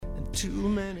Too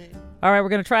many. All right, we're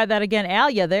going to try that again. Al,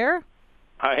 you there?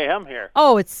 I am here.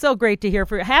 Oh, it's so great to hear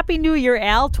from you. Happy New Year,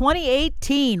 Al.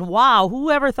 2018. Wow.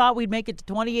 Whoever thought we'd make it to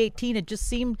 2018? It just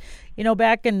seemed,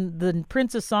 back in the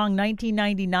Prince's song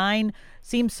 1999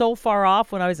 seemed so far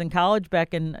off when I was in college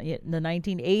back in the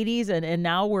 1980s. And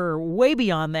now we're way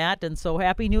beyond that. And so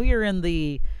Happy New Year in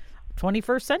the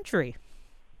 21st century.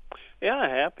 Yeah,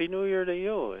 Happy New Year to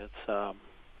you. It's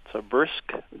a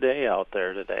brisk day out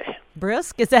there today.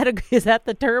 Brisk? Is that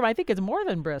the term? I think it's more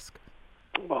than brisk.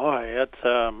 Boy,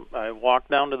 I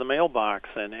walked down to the mailbox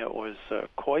and it was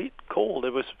quite cold.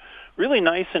 It was really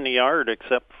nice in the yard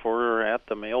except for at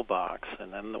the mailbox,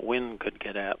 and then the wind could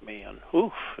get at me, and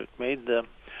it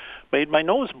made my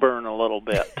nose burn a little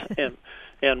bit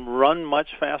and run much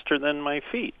faster than my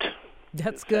feet.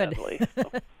 That's good.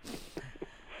 So.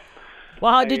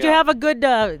 Well, did you have a good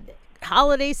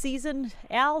holiday season,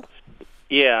 Al?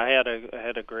 Yeah, I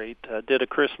had a great did a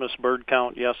Christmas bird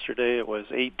count yesterday. It was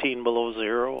 18 below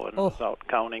zero, and I was out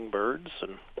counting birds.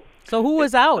 And so who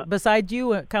was out besides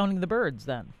you counting the birds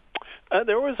then?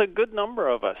 There was a good number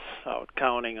of us out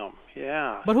counting them.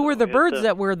 Yeah. But who were the birds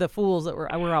that were the fools that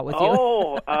were out with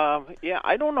you? Yeah,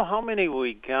 I don't know how many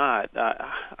we got.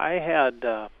 I had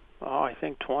I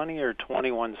think 20 or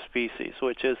 21 species,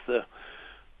 which is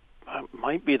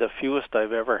might be the fewest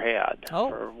I've ever had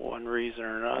for one reason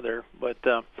or another. But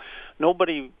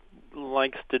nobody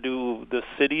likes to do the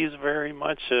cities very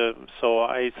much, so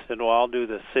I said, well, I'll do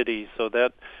the cities. So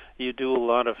that you do a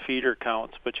lot of feeder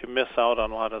counts, but you miss out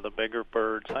on a lot of the bigger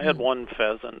birds. I had one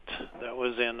pheasant that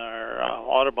was in our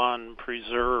Audubon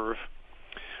Preserve.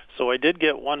 So I did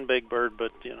get one big bird,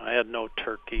 but I had no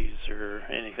turkeys or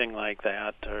anything like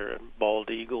that, or bald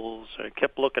eagles. I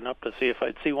kept looking up to see if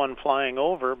I'd see one flying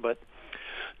over, but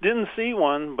didn't see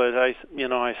one. But I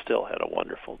still had a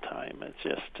wonderful time. It's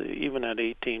just even at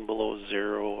 18 below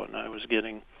zero, and I was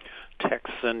getting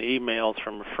texts and emails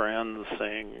from friends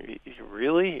saying,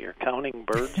 "Really, you're counting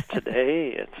birds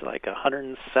today? It's like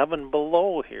 107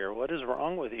 below here. What is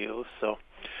wrong with you?" So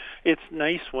it's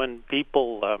nice when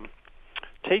people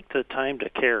take the time to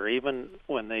care, even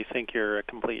when they think you're a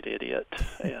complete idiot.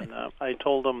 And I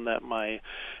told them that my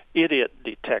idiot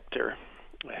detector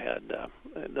had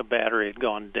the battery had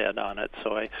gone dead on it,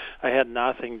 so I had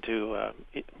nothing to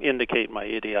indicate my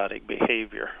idiotic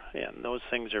behavior. And those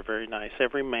things are very nice.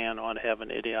 Every man ought to have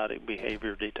an idiotic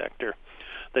behavior detector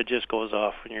that just goes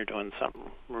off when you're doing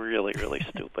something really, really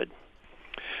stupid.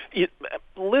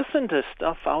 Listen to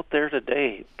stuff out there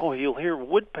today. Boy, you'll hear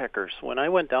woodpeckers. When I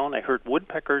went down, I heard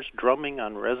woodpeckers drumming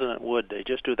on resonant wood. They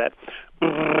just do that,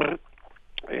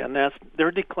 and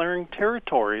they're declaring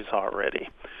territories already.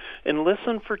 And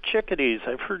listen for chickadees.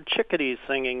 I've heard chickadees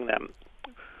singing them.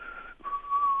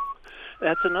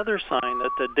 That's another sign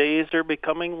that the days are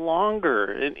becoming longer.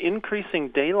 And increasing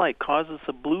daylight causes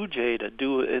the blue jay to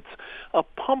do a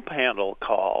pump handle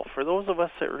call. For those of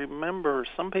us that remember,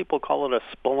 some people call it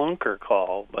a spelunker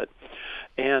call,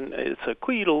 and it's a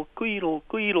queedle, queedle,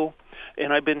 queedle.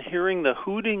 And I've been hearing the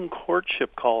hooting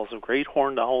courtship calls of great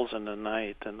horned owls in the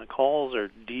night, and the calls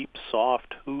are deep,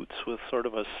 soft hoots with sort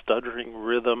of a stuttering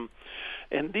rhythm.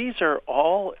 And these are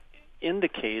all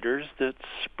indicators that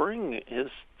spring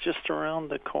is just around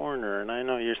the corner. And I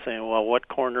know you're saying, well, what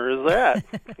corner is that?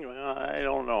 Well, I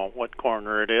don't know what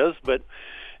corner it is, but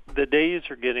the days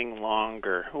are getting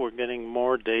longer. We're getting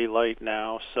more daylight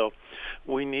now, so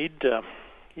we need to,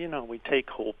 we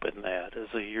take hope in that as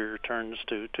the year turns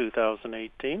to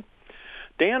 2018.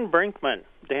 Dan Brinkman.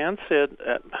 Dan said,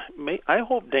 I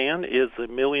hope Dan is the $1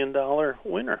 million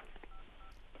winner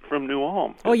from New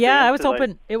Ulm. Oh, yeah, I was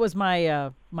hoping it was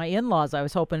my in-laws. I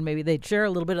was hoping maybe they'd share a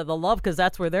little bit of the love because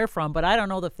that's where they're from, but I don't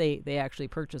know if they actually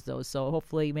purchased those, so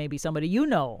hopefully maybe somebody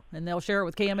and they'll share it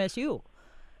with KMSU.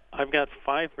 I've got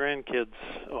 5 grandkids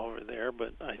over there,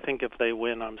 but I think if they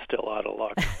win, I'm still out of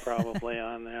luck probably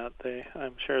on that.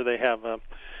 I'm sure they have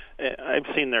I've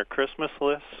seen their Christmas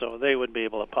list, so they would be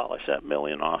able to polish that $1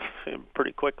 million off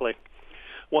pretty quickly.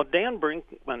 Well, Dan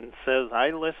Brinkman says,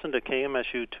 I listen to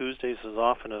KMSU Tuesdays as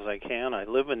often as I can. I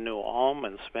live in New Ulm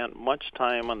and spent much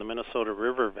time on the Minnesota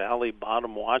River Valley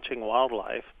bottom watching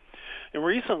wildlife. And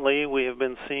recently we have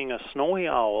been seeing a snowy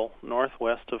owl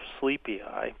northwest of Sleepy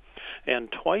Eye, and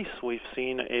twice we've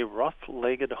seen a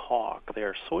rough-legged hawk. They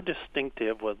are so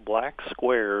distinctive with black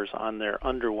squares on their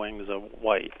underwings of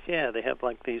white. Yeah, they have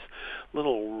like these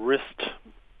little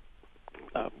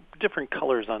different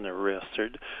colors on their wrists.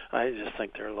 I just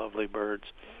think they're lovely birds.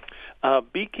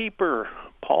 Beekeeper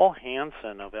Paul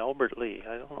Hansen of Albert Lee.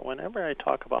 I don't know. Whenever I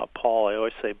talk about Paul, I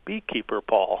always say Beekeeper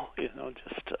Paul. I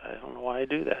don't know why I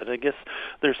do that. I guess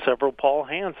there's several Paul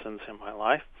Hansens in my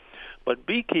life. But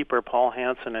beekeeper Paul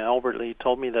Hansen in Albert Lee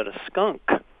told me that a skunk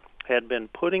had been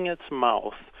putting its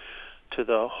mouth to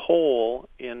the hole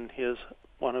in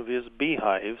one of his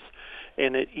beehives,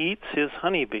 and it eats his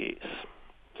honeybees.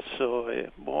 So,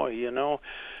 boy,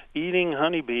 eating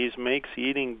honeybees makes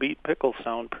eating beet pickles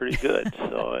sound pretty good.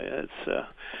 So it's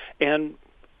and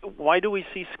why do we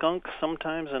see skunks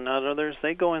sometimes and not others?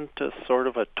 They go into sort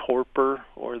of a torpor,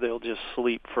 or they'll just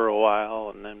sleep for a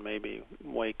while and then maybe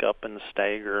wake up and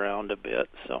stagger around a bit.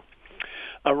 So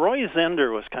Roy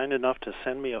Zender was kind enough to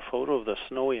send me a photo of the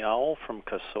snowy owl from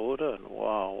Kasota, and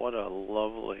wow, what a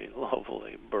lovely,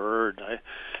 lovely bird.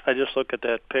 I just look at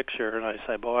that picture and I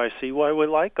say, boy, I see why we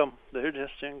like them. They're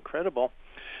just incredible.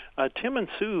 Tim and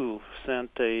Sue sent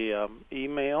a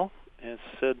email and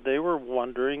said they were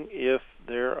wondering if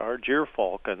there are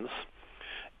gyrfalcons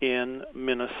in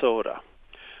Minnesota.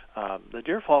 The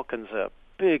gyrfalcon's a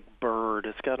big bird.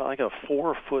 It's got like a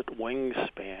 4-foot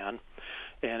wingspan,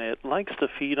 and it likes to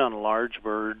feed on large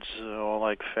birds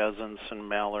like pheasants and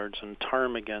mallards and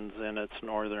ptarmigans in its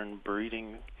northern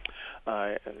breeding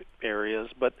areas.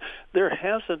 But there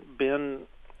hasn't been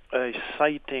a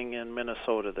sighting in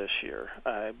Minnesota this year.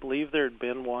 I believe there had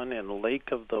been one in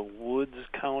Lake of the Woods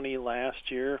County last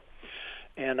year.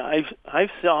 And I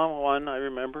saw one, I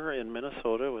remember, in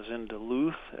Minnesota. It was in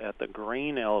Duluth at the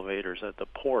grain elevators at the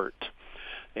port.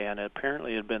 And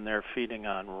apparently it had been there feeding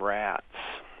on rats.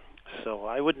 So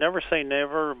I would never say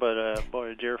never, but a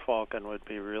gyrfalcon would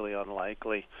be really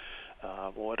unlikely.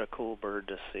 What a cool bird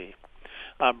to see.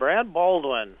 Brad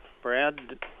Baldwin.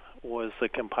 Brad was the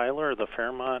compiler of the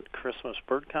Fairmont Christmas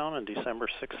bird count on December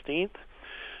 16th.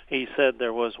 He said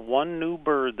there was one new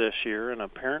bird this year, an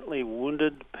apparently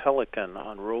wounded pelican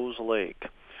on Rose Lake.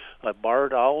 A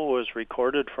barred owl was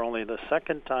recorded for only the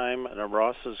second time, and a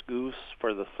Ross's goose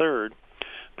for the third.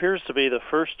 Appears to be the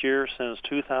first year since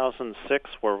 2006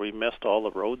 where we missed all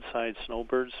the roadside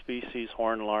snowbird species,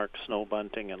 hornlark,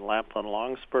 snowbunting, and Lapland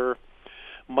longspur.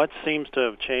 Much seems to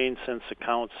have changed since the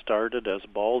count started, as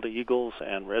bald eagles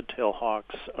and red-tailed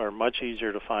hawks are much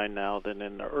easier to find now than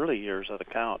in the early years of the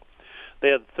count. They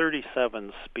had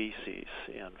 37 species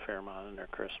in Fairmont in their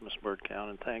Christmas bird count,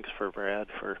 and thanks for Brad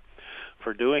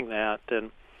for doing that.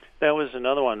 And that was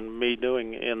another one me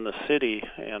doing in the city,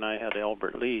 and I had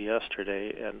Albert Lee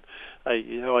yesterday, and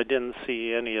I didn't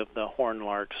see any of the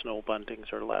hornlark,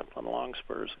 snowbuntings, or Lapland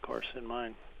longspurs, of course, in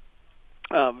mine.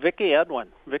 Vicki Edwin.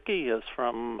 Vicki is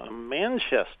from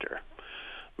Manchester,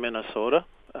 Minnesota.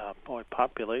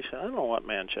 Population, I don't know what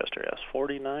Manchester has,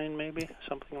 49 maybe,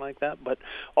 something like that, but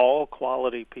all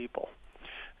quality people.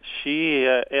 She,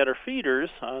 at her feeders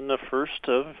on the 1st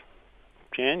of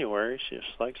January, she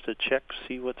just likes to check,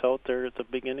 see what's out there at the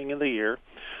beginning of the year.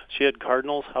 She had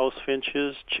cardinals, house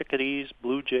finches, chickadees,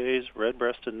 blue jays,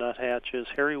 red-breasted nuthatches,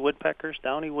 hairy woodpeckers,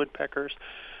 downy woodpeckers,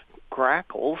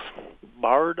 grackles,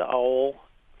 barred owl,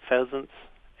 pheasants,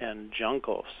 and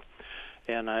juncos.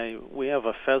 And we have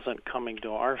a pheasant coming to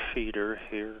our feeder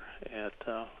here at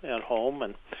home,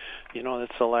 and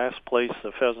it's the last place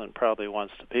the pheasant probably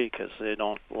wants to be because they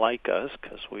don't like us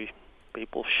because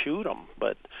people shoot them,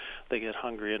 but they get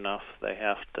hungry enough they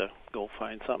have to go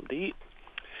find something to eat.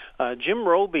 Jim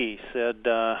Roby said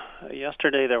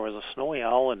yesterday there was a snowy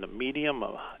owl in the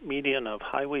median of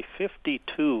Highway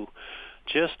 52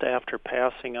 just after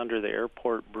passing under the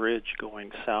airport bridge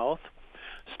going south.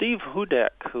 Steve Hudek,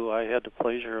 who I had the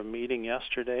pleasure of meeting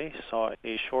yesterday, saw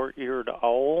a short-eared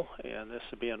owl, and this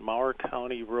would be in Mower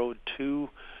County Road 2.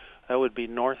 That would be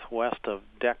northwest of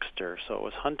Dexter, so it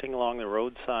was hunting along the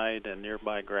roadside and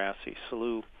nearby grassy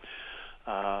slough.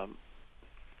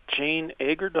 Jane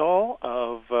Egerdahl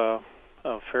of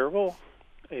Fairville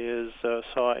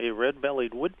saw a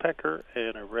red-bellied woodpecker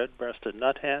and a red-breasted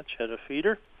nuthatch at a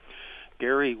feeder.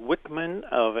 Gary Wickman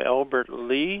of Albert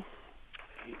Lee,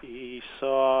 he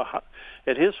saw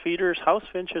at his feeders house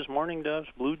finches, mourning doves,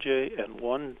 blue jay, and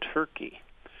one turkey.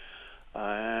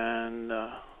 And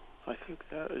I think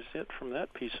that is it from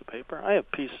that piece of paper. I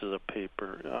have pieces of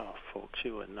paper. Oh, folks,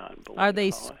 you would not believe. Are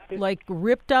they like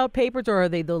ripped out papers, or are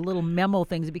they the little memo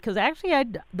things? Because actually,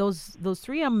 those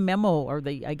 3M memo, or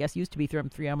they I guess used to be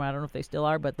 3M. I don't know if they still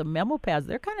are, but the memo pads,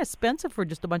 they're kind of expensive for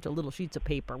just a bunch of little sheets of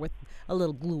paper with a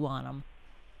little glue on them.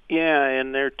 Yeah,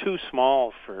 and they're too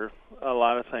small for a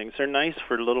lot of things. They're nice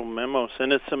for little memos,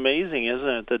 and it's amazing, isn't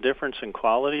it, the difference in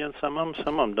quality in some of them?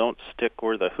 Some of them don't stick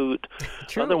where the hoot.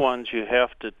 True. Other ones you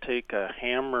have to take a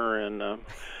hammer and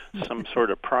some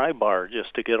sort of pry bar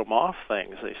just to get them off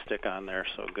things. They stick on there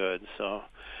so good. So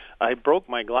I broke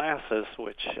my glasses,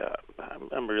 which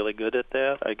I'm really good at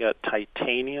that. I got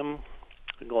titanium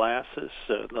glasses,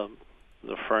 the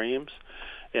frames.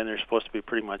 and they're supposed to be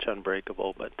pretty much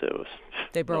unbreakable, but it was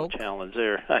they broke. No challenge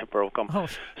there. I broke them. Oh.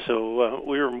 So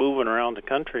we were moving around the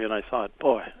country, and I thought,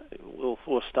 boy,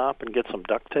 we'll stop and get some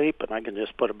duct tape, and I can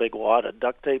just put a big wad of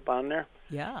duct tape on there.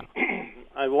 Yeah.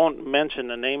 I won't mention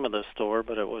the name of the store,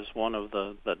 but it was one of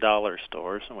the dollar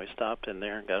stores, and we stopped in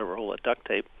there and got a roll of duct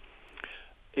tape.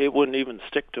 It wouldn't even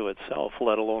stick to itself,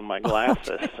 let alone my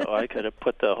glasses, so I could have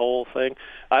put the whole thing.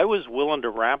 I was willing to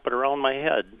wrap it around my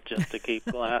head just to keep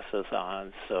glasses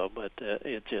on, but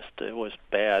it was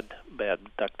bad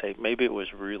duct tape. Maybe it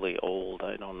was really old,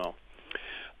 I don't know.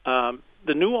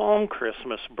 The New Ulm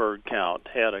Christmas bird count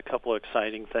had a couple of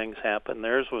exciting things happen.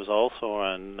 Theirs was also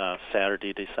on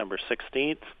Saturday, December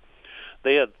 16th.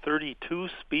 They had 32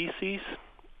 species.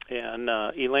 And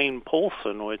Elaine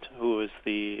Polson, who is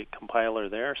the compiler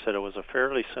there, said it was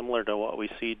fairly similar to what we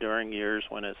see during years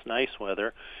when it's nice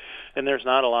weather. And there's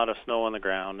not a lot of snow on the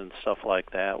ground and stuff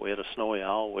like that. We had a snowy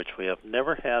owl, which we have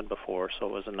never had before, so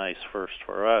it was a nice first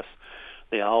for us.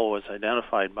 The owl was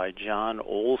identified by John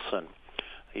Olson.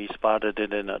 He spotted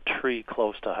it in a tree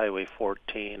close to Highway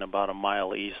 14, about a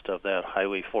mile east of that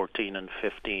Highway 14 and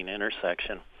 15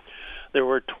 intersection. There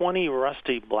were 20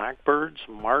 rusty blackbirds,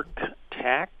 marked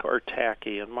or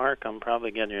tacky. And Mark, I'm probably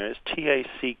getting it. It's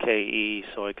T-A-C-K-E,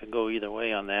 so I could go either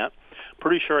way on that.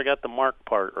 Pretty sure I got the mark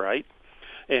part right.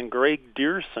 And Greg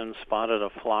Dearson spotted a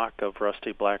flock of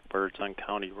rusty blackbirds on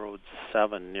County Road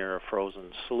 7 near a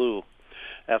frozen slough.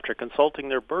 After consulting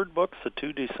their bird books, the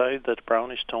two decided that the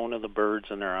brownish tone of the birds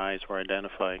in their eyes were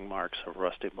identifying marks of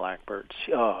rusty blackbirds.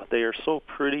 Oh, they are so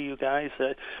pretty, you guys.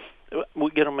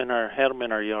 We had them in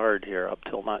our yard here up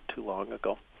till not too long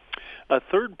ago. A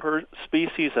third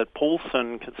species that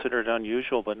Polson considered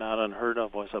unusual but not unheard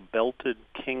of was a belted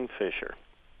kingfisher.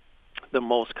 The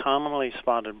most commonly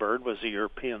spotted bird was the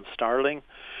European starling,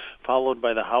 followed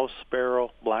by the house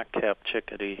sparrow, black-capped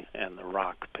chickadee, and the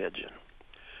rock pigeon.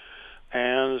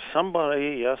 And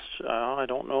somebody, I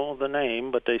don't know the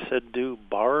name, but they said do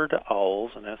barred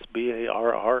owls, and that's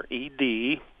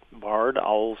B-A-R-R-E-D, barred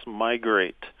owls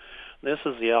migrate. This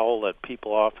is the owl that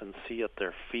people often see at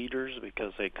their feeders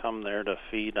because they come there to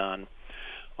feed on,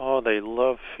 they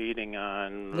love feeding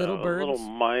on little birds, little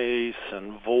mice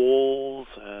and voles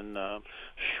and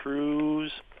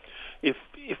shrews.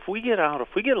 If we get out, if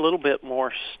we get a little bit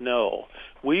more snow,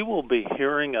 we will be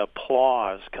hearing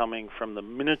applause coming from the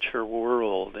miniature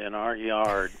world in our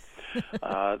yard.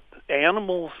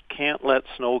 Animals can't let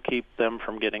snow keep them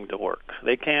from getting to work.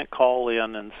 They can't call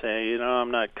in and say,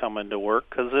 I'm not coming to work,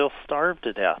 because they'll starve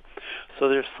to death. So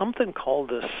there's something called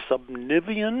the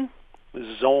subnivean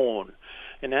zone,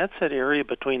 and that's that area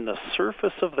between the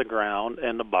surface of the ground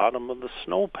and the bottom of the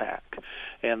snowpack.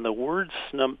 And the word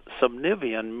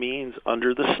subnivean means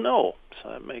under the snow, so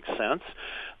that makes sense.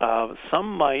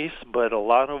 Some mice, but a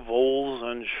lot of voles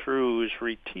and shrews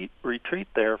retreat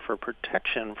there for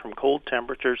protection from cold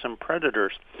temperatures and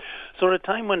predators. So at a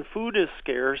time when food is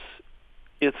scarce,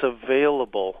 it's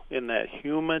available in that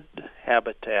humid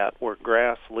habitat where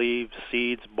grass, leaves,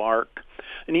 seeds, bark,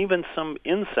 and even some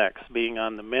insects being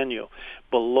on the menu.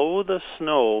 Below the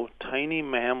snow, tiny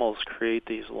mammals create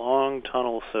these long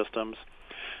tunnel systems.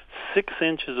 6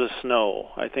 inches of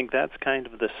snow, I think that's kind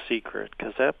of the secret,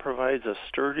 because that provides a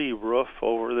sturdy roof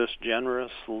over this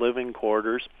generous living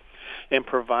quarters and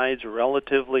provides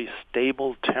relatively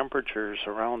stable temperatures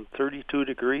around 32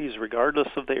 degrees regardless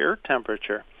of the air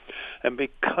temperature. And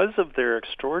because of their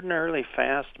extraordinarily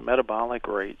fast metabolic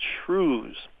rate,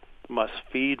 shrews must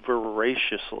feed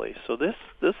voraciously. So this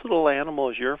little animal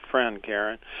is your friend,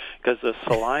 Karen, because the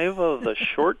saliva of the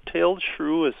short-tailed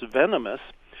shrew is venomous,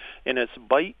 and its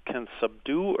bite can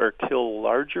subdue or kill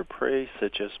larger prey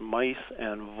such as mice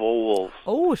and voles.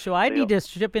 Oh, so I need to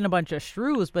ship in a bunch of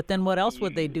shrews, but then what else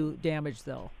would they do damage,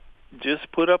 though?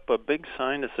 Just put up a big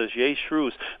sign that says, yay,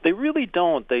 shrews. They really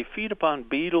don't. They feed upon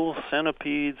beetles,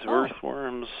 centipedes,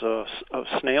 earthworms,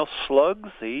 snails, slugs.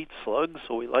 They eat slugs,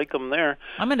 so we like them there.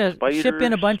 I'm going to ship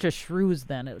in a bunch of shrews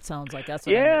then, it sounds like. That's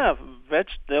what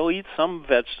they'll eat some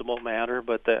vegetable matter,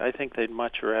 but I think they'd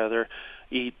much rather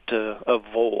eat a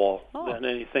vole than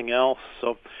anything else.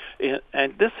 So,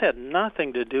 and this had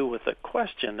nothing to do with the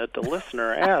question that the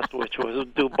listener asked, which was,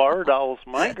 do barred owls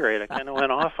migrate? I kind of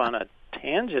went off on a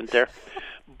tangent there.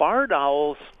 Barred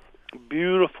owls,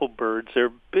 beautiful birds.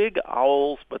 They're big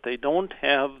owls, but they don't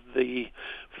have the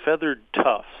feathered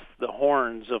tufts, the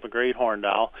horns of a great horned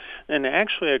owl. And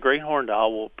actually, a great horned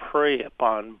owl will prey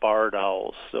upon barred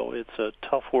owls, so it's a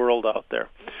tough world out there.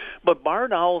 But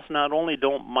barred owls not only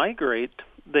don't migrate,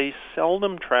 they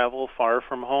seldom travel far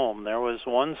from home. There was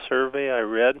one survey I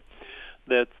read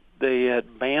that they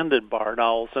had banded barred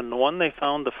owls, and the one they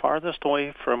found the farthest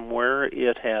away from where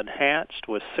it had hatched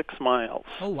was 6 miles.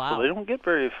 Oh, wow. So they don't get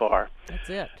very far. That's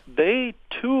it. They,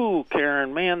 too,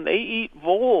 Karen, man, they eat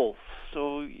voles.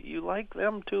 So you like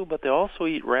them, too, but they also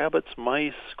eat rabbits,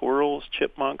 mice, squirrels,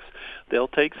 chipmunks. They'll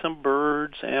take some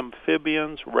birds,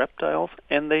 amphibians, reptiles,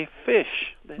 and they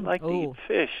fish. They like to eat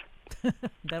fish.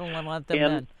 That'll want them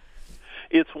then.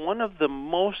 It's one of the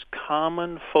most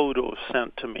common photos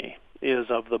sent to me is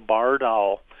of the barred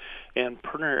owl. And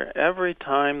every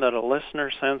time that a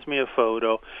listener sends me a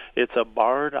photo, it's a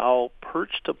barred owl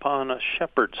perched upon a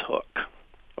shepherd's hook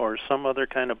or some other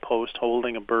kind of post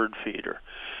holding a bird feeder.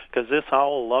 Because this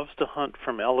owl loves to hunt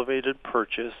from elevated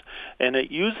perches, and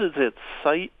it uses its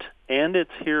sight and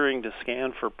its hearing to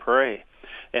scan for prey.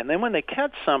 And then when they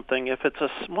catch something, if it's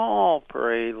a small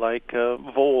prey like a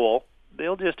vole,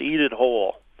 they'll just eat it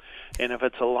whole. And if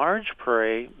it's a large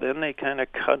prey, then they kind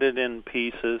of cut it in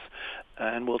pieces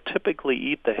and will typically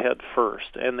eat the head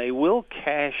first. And they will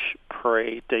cache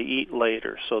prey to eat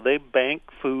later. So they bank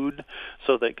food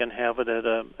so they can have it at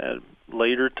a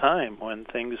later time when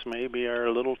things maybe are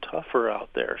a little tougher out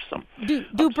there. So do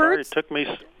birds? Sorry, it took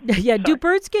me. Yeah. Sorry. Do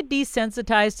birds get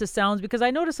desensitized to sounds? Because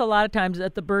I notice a lot of times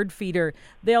at the bird feeder,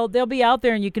 they'll be out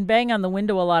there and you can bang on the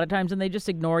window a lot of times and they just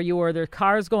ignore you, or their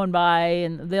car's going by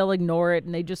and they'll ignore it,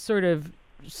 and they just sort of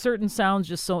certain sounds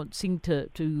just don't seem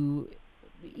to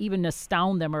even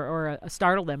astound them or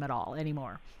startle them at all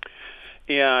anymore.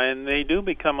 Yeah, and they do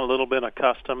become a little bit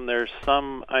accustomed. There's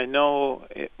some, I know,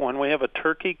 when we have a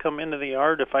turkey come into the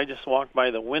yard, if I just walk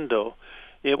by the window,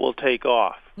 it will take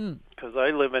off because I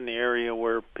live in the area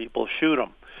where people shoot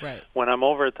them. Right. When I'm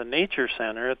over at the Nature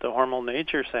Center, at the Hormel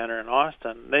Nature Center in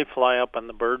Austin, they fly up on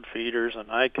the bird feeders,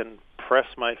 and I can press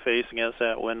my face against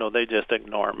that window. They just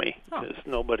ignore me because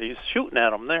nobody's shooting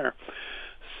at them there.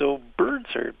 So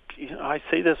birds are, I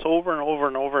say this over and over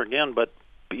and over again, but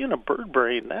being a bird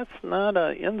brain, that's not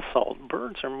an insult.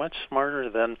 Birds are much smarter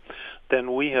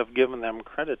than we have given them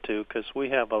credit to, because we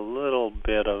have a little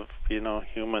bit of,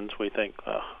 humans, we think,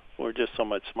 we're just so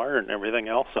much smarter than everything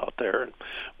else out there. And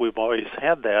we've always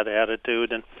had that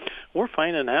attitude, and we're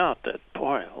finding out that,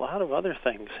 boy, a lot of other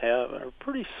things are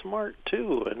pretty smart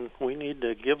too, and we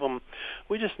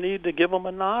just need to give them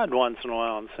a nod once in a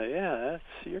while and say, yeah,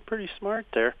 you're pretty smart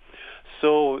there.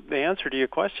 So the answer to your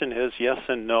question is yes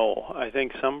and no. I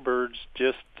think some birds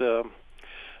just,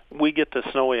 we get the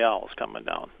snowy owls coming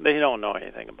down. They don't know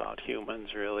anything about humans,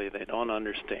 really. They don't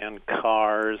understand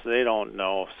cars. They don't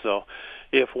know. So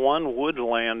if one would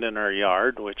land in our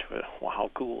yard, which, how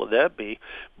cool would that be?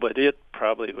 But it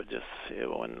probably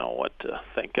wouldn't know what to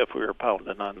think if we were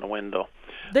pounding on the window.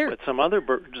 But some other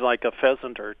birds, like a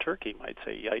pheasant or a turkey, might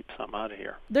say, yipes, I'm out of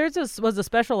here. There was a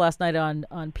special last night on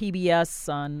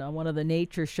PBS on one of the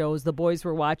nature shows the boys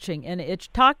were watching, and it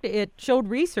showed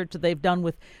research that they've done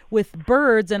with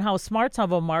birds and how smart some of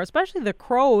them are, especially the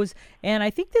crows. And I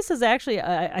think this is actually,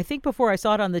 I think before I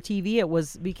saw it on the TV,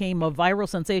 it became a viral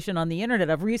sensation on the internet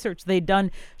of research they'd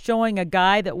done showing a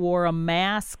guy that wore a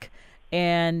mask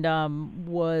and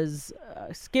was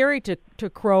scary to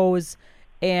crows.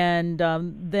 And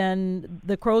then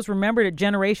the crows remembered it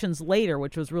generations later,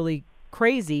 which was really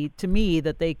crazy to me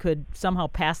that they could somehow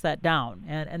pass that down.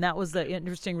 And that was the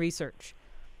interesting research.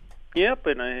 Yep,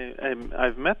 and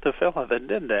I've met the fellow that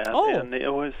did that. Oh. And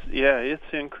it's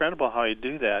incredible how he'd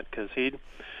do that, because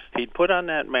he'd put on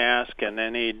that mask and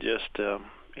then he'd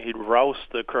roust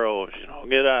the crows,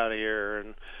 get out of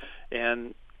here.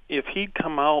 And if he'd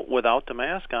come out without the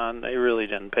mask on, they really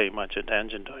didn't pay much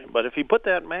attention to him. But if he put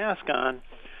that mask on,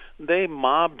 they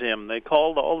mobbed him. They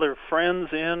called all their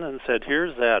friends in and said,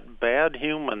 here's that bad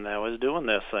human that was doing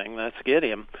this thing. Let's get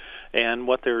him. And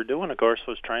what they were doing, of course,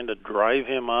 was trying to drive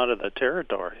him out of the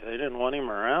territory. They didn't want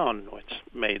him around, which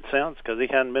made sense because he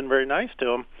hadn't been very nice to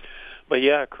them. But,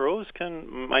 yeah, crows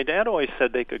my dad always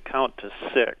said they could count to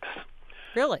 6.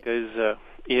 Really? Because,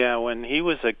 when he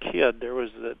was a kid,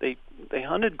 they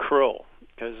hunted crow,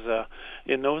 because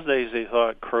in those days they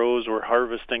thought crows were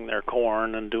harvesting their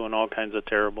corn and doing all kinds of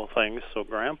terrible things. So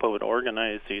Grandpa would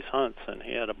organize these hunts, and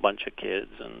he had a bunch of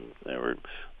kids, and there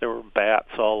were bats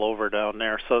all over down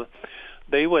there. So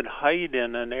they would hide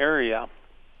in an area,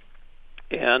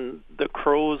 and the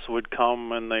crows would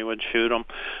come and they would shoot them.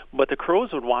 But the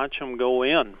crows would watch them go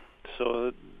in,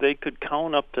 so they could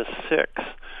count up to 6.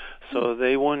 So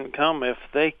they wouldn't come. If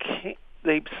they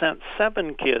sent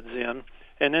 7 kids in,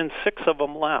 and then 6 of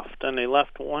them left, and they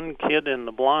left 1 kid in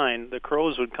the blind, the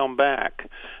crows would come back,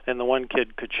 and the 1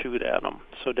 kid could shoot at them.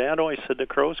 So Dad always said the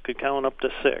crows could count up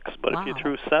to 6, but If you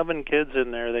threw 7 kids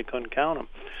in there, they couldn't count them.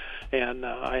 And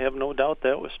I have no doubt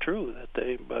that was true.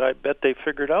 But I bet they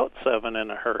figured out 7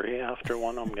 in a hurry after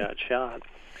one of them got shot.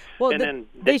 Well, and then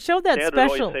they showed that Dad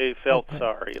special. would always say felt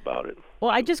sorry about it.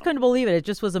 Well, I just couldn't believe it. It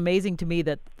just was amazing to me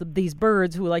that these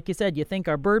birds, who, like you said, you think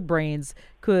are bird brains,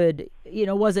 could,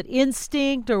 was it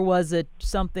instinct or was it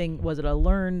something? Was it a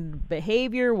learned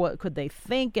behavior? What could they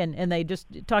think? And they just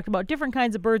talked about different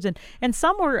kinds of birds, and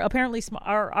some were apparently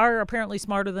are apparently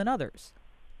smarter than others.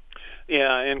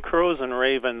 Yeah, and crows and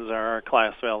ravens are our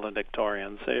class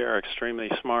valedictorians. They are extremely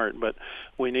smart, but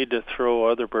we need to throw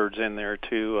other birds in there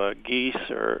too. Geese,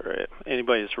 or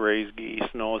anybody that's raised geese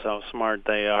knows how smart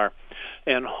they are.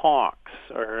 And hawks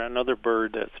are another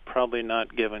bird that's probably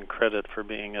not given credit for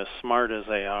being as smart as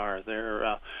they are.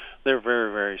 They're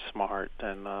very, very smart,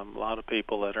 and a lot of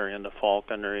people that are into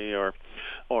falconry or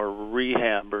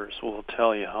rehabbers will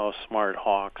tell you how smart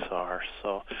hawks are.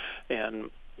 So, and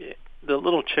the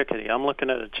little chickadee, I'm looking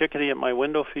at a chickadee at my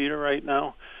window feeder right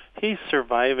now. He's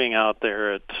surviving out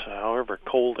there at however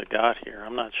cold it got here.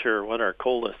 I'm not sure what our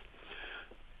coldest.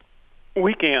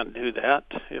 We can't do that.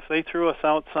 If they threw us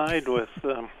outside with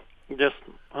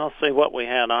I'll say what we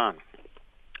had on,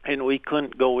 and we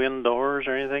couldn't go indoors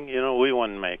or anything, we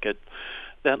wouldn't make it.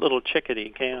 That little chickadee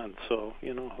can. So,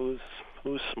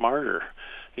 who's smarter?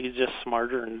 He's just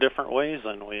smarter in different ways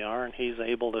than we are, and he's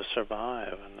able to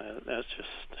survive, and that's just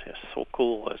so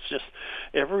cool. It's just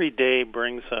every day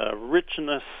brings a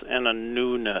richness and a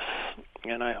newness,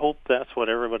 and I hope that's what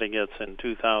everybody gets in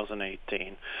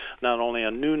 2018. Not only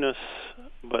a newness,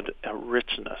 but a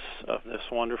richness of this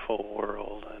wonderful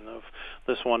world and of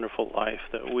this wonderful life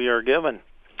that we are given.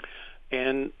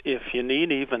 And if you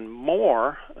need even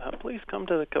more, please come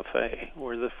to the cafe,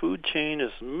 where the food chain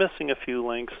is missing a few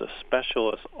links. The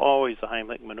special is always the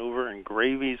Heimlich maneuver, and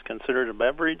gravy is considered a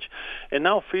beverage. And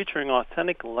now featuring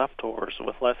authentic leftovers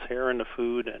with less hair in the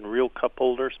food and real cup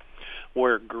holders,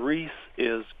 where grease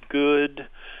is good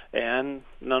and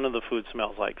none of the food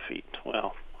smells like feet.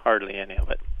 Well, hardly any of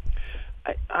it.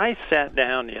 I sat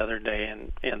down the other day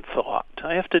and thought.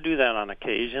 I have to do that on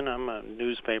occasion. I'm a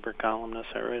newspaper columnist.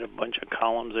 I write a bunch of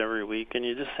columns every week, and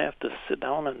you just have to sit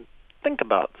down and think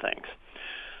about things.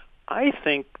 I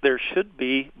think there should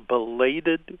be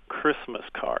belated Christmas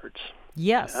cards.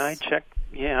 Yes. I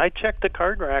checked the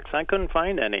card racks. I couldn't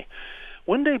find any.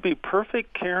 Wouldn't they be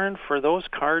perfect, Karen, for those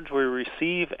cards we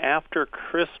receive after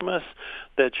Christmas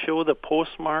that show the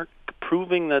postmark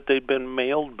proving that they'd been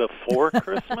mailed before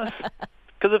Christmas?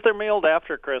 Because if they're mailed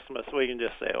after Christmas, we can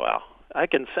just say, well, I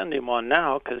can send him one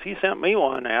now because he sent me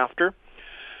one after.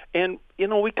 And,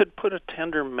 we could put a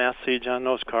tender message on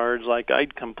those cards like,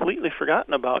 I'd completely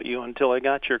forgotten about you until I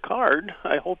got your card.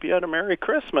 I hope you had a Merry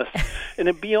Christmas. And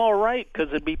it'd be all right because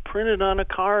it'd be printed on a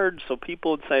card, so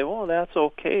people would say, well, that's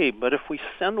okay. But if we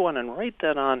send one and write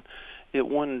that on, it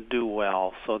wouldn't do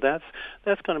well. So that's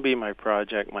going to be my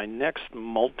project. My next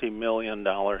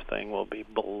multi-million-dollar thing will be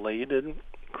belated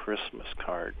Christmas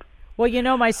card.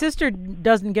 Well, my sister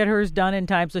doesn't get hers done in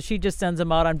time, so she just sends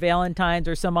them out on Valentine's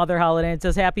or some other holiday and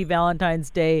says Happy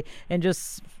Valentine's Day, and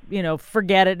just,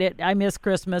 forget it. I miss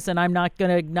Christmas, and I'm not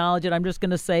going to acknowledge it. I'm just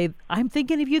going to say, I'm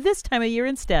thinking of you this time of year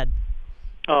instead.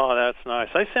 Oh, that's nice.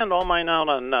 I sent all mine out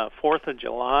on 4th of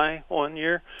July one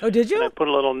year. Oh, did you? And I put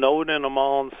a little note in them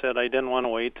all and said I didn't want to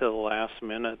wait till the last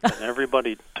minute. And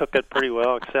everybody took it pretty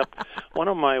well, except one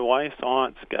of my wife's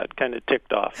aunts got kind of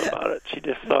ticked off about it. She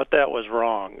just thought that was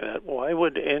wrong. That why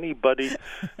would anybody...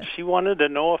 She wanted to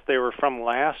know if they were from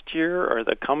last year or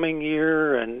the coming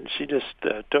year, and she just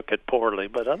took it poorly.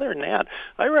 But other than that,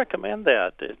 I recommend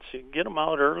that. You get them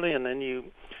out early, and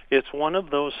then it's one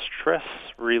of those stress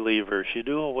relievers. You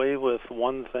do away with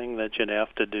one thing that you'd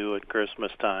have to do at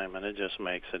Christmas time, and it just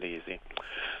makes it easy.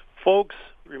 Folks,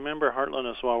 remember Heartland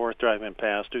is well worth driving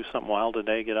past. Do something wild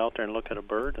today. Get out there and look at a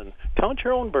bird, and count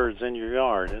your own birds in your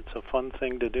yard. It's a fun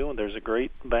thing to do, and there's a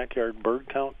great backyard bird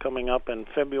count coming up in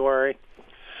February,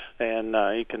 and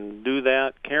you can do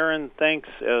that. Karen, thanks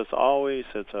as always.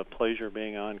 It's a pleasure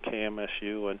being on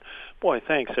KMSU, and boy,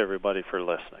 thanks everybody for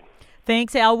listening.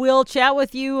 Thanks, Al. We'll chat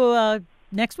with you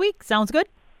next week. Sounds good?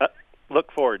 Look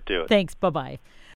forward to it. Thanks. Bye-bye.